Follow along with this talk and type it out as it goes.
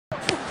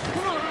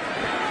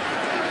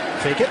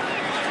Fake it.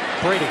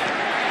 Brady.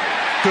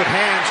 Good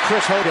hands.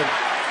 Chris Hogan.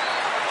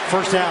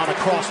 First down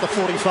across the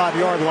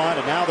 45-yard line,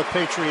 and now the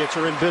Patriots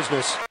are in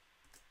business.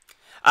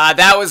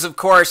 That was, of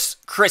course,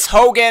 Chris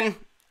Hogan.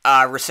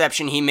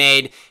 Reception he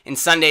made in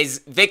Sunday's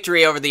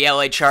victory over the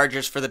LA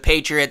Chargers for the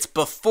Patriots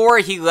before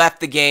he left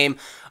the game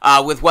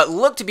with what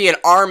looked to be an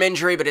arm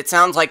injury, but it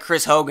sounds like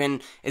Chris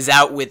Hogan is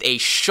out with a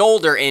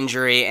shoulder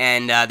injury,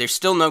 and there's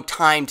still no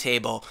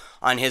timetable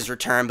on his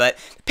return. But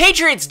the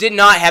Patriots did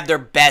not have their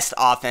best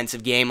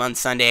offensive game on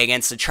Sunday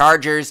against the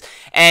Chargers,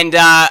 and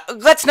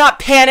let's not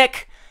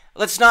panic.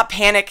 Let's not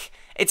panic.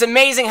 It's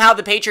amazing how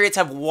the Patriots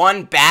have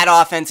one bad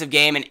offensive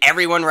game and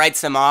everyone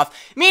writes them off.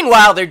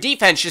 Meanwhile, their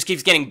defense just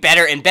keeps getting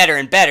better and better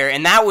and better,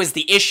 and that was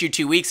the issue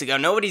 2 weeks ago.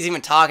 Nobody's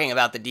even talking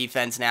about the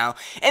defense now.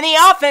 And the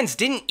offense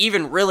didn't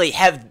even really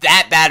have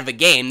that bad of a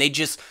game. They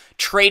just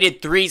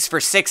traded 3s for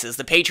 6s.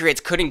 The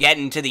Patriots couldn't get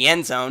into the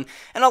end zone,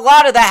 and a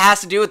lot of that has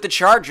to do with the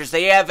Chargers.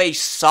 They have a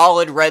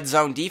solid red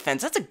zone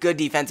defense. That's a good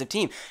defensive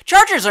team.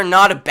 Chargers are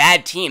not a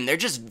bad team. They're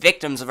just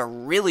victims of a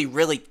really,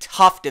 really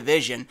tough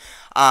division.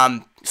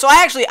 So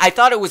I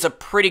thought it was a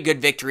pretty good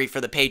victory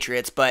for the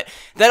Patriots, but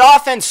that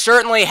offense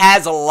certainly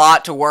has a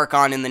lot to work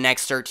on in the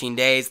next 13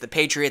 days. The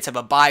Patriots have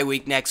a bye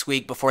week next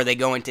week before they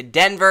go into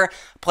Denver,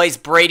 a place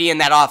Brady and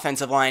that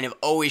offensive line have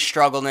always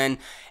struggled in,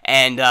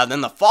 and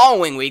then the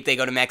following week they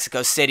go to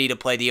Mexico City to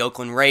play the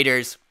Oakland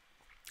Raiders.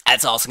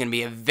 That's also going to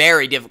be a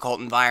very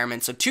difficult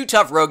environment. So 2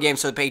 tough road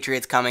games for the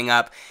Patriots coming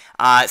up.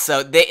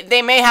 So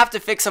they may have to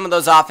fix some of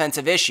those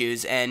offensive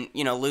issues, and,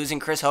 losing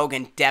Chris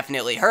Hogan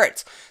definitely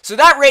hurts. So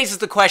that raises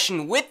the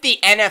question, with the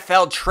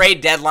NFL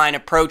trade deadline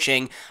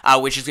approaching,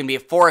 which is going to be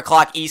at 4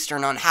 o'clock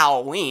Eastern on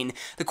Halloween,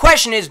 the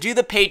question is, do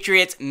the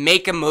Patriots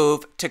make a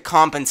move to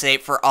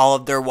compensate for all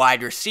of their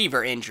wide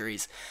receiver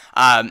injuries?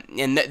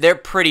 And they're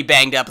pretty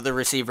banged up at the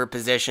receiver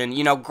position.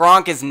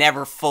 Gronk is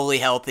never fully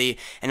healthy,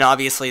 and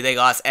obviously they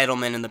lost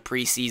Edelman in the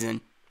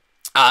preseason.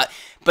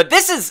 But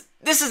this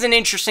is an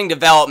interesting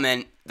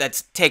development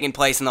that's taken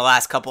place in the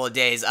last couple of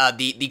days.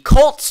 The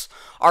Colts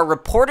are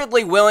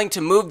reportedly willing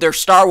to move their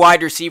star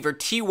wide receiver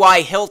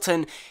T.Y.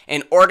 Hilton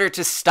in order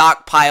to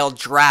stockpile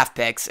draft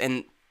picks,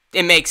 and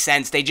it makes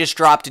sense. They just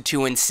dropped to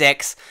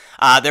 2-6.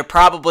 They're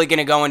probably going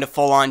to go into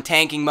full-on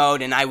tanking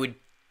mode, and I would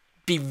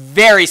be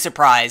very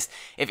surprised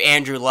if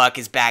Andrew Luck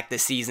is back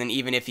this season,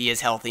 even if he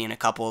is healthy in a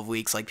couple of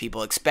weeks like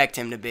people expect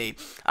him to be.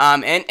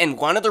 And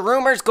one of the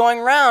rumors going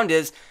around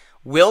is,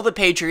 will the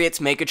Patriots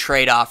make a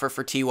trade offer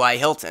for T.Y.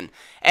 Hilton?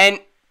 And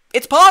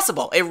it's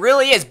possible. It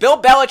really is.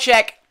 Bill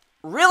Belichick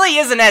really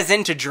isn't as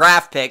into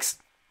draft picks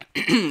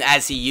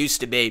as he used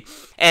to be.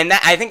 And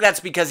I think that's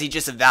because he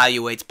just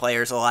evaluates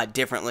players a lot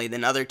differently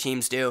than other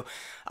teams do.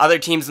 Other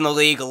teams in the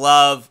league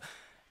love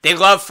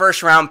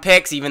first-round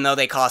picks, even though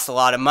they cost a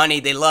lot of money.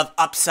 They love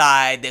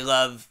upside. They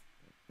love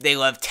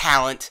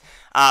talent.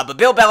 But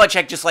Bill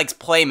Belichick just likes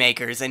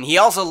playmakers, and he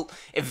also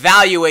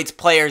evaluates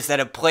players that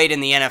have played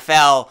in the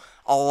NFL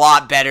a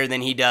lot better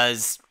than he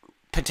does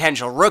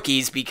potential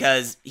rookies,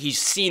 because he's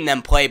seen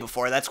them play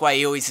before. That's why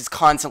he always is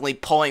constantly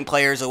pulling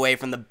players away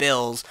from the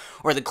Bills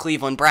or the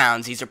Cleveland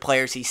Browns. These are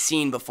players he's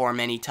seen before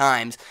many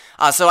times.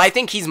 So I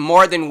think he's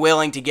more than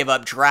willing to give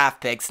up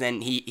draft picks than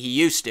he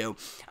used to.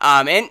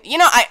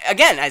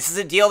 This is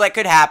a deal that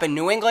could happen.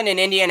 New England and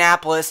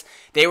Indianapolis,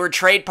 they were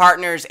trade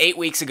partners 8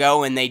 weeks ago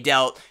when they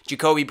dealt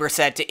Jacoby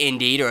Brissett to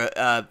Indy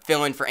to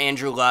fill in for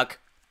Andrew Luck.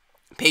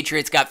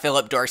 Patriots got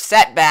Philip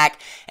Dorsett back,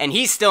 and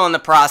he's still in the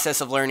process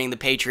of learning the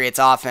Patriots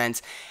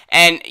offense.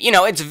 And,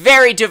 it's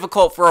very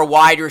difficult for a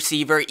wide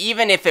receiver,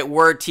 even if it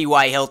were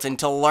T.Y. Hilton,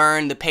 to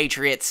learn the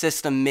Patriots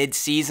system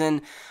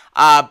mid-season.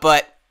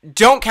 But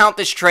don't count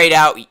this trade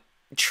out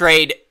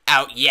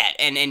yet.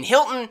 And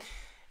Hilton,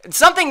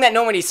 something that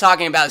nobody's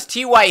talking about is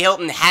T.Y.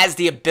 Hilton has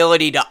the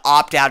ability to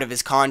opt out of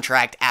his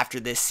contract after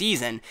this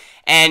season.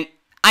 And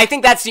I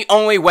think that's the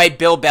only way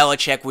Bill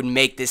Belichick would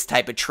make this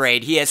type of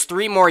trade. He has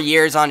 3 more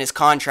years on his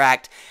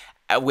contract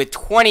with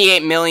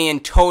 $28 million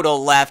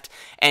total left.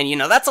 And,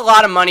 that's a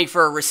lot of money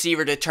for a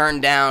receiver to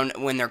turn down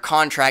when their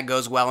contract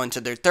goes well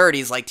into their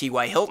 30s like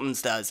T.Y.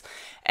 Hilton's does.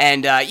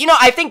 And,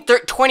 I think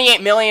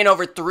 $28 million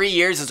over 3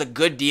 years is a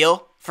good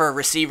deal for a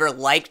receiver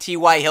like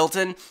T.Y.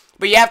 Hilton.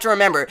 But you have to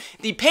remember,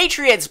 the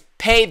Patriots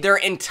paid their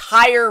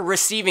entire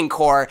receiving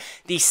core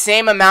the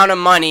same amount of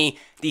money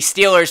the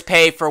Steelers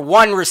pay for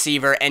one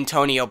receiver,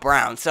 Antonio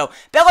Brown. So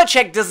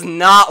Belichick does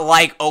not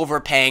like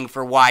overpaying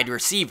for wide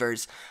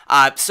receivers.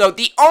 So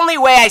the only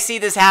way I see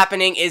this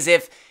happening is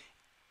if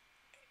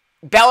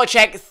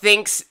Belichick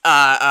thinks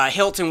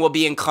Hilton will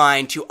be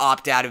inclined to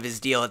opt out of his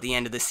deal at the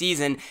end of the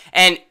season.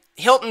 And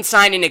Hilton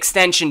signed an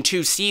extension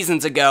 2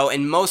 seasons ago,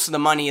 and most of the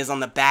money is on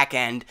the back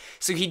end,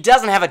 so he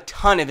doesn't have a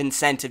ton of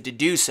incentive to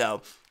do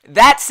so.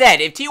 That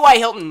said, if T.Y.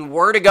 Hilton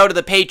were to go to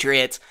the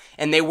Patriots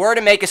and they were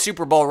to make a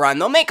Super Bowl run,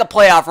 they'll make a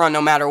playoff run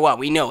no matter what.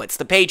 We know it's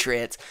the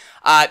Patriots.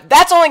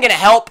 That's only going to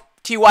help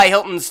T.Y.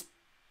 Hilton's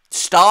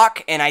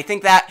stock, and I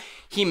think that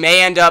he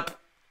may end up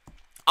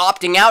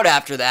opting out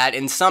after that,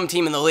 and some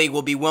team in the league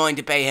will be willing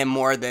to pay him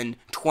more than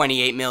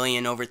 $28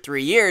 million over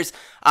 3 years.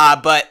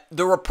 But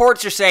the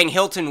reports are saying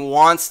Hilton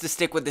wants to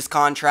stick with this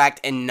contract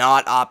and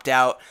not opt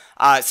out.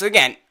 So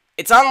again,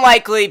 it's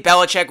unlikely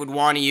Belichick would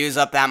want to use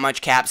up that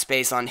much cap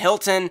space on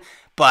Hilton,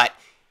 but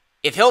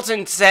if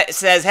Hilton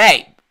says,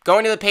 hey,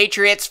 going to the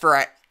Patriots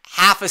for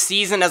half a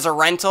season as a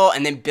rental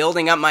and then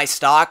building up my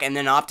stock and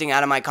then opting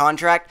out of my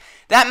contract,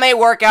 that may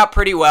work out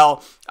pretty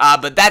well,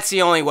 but that's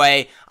the only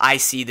way I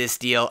see this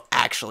deal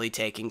actually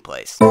taking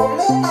place.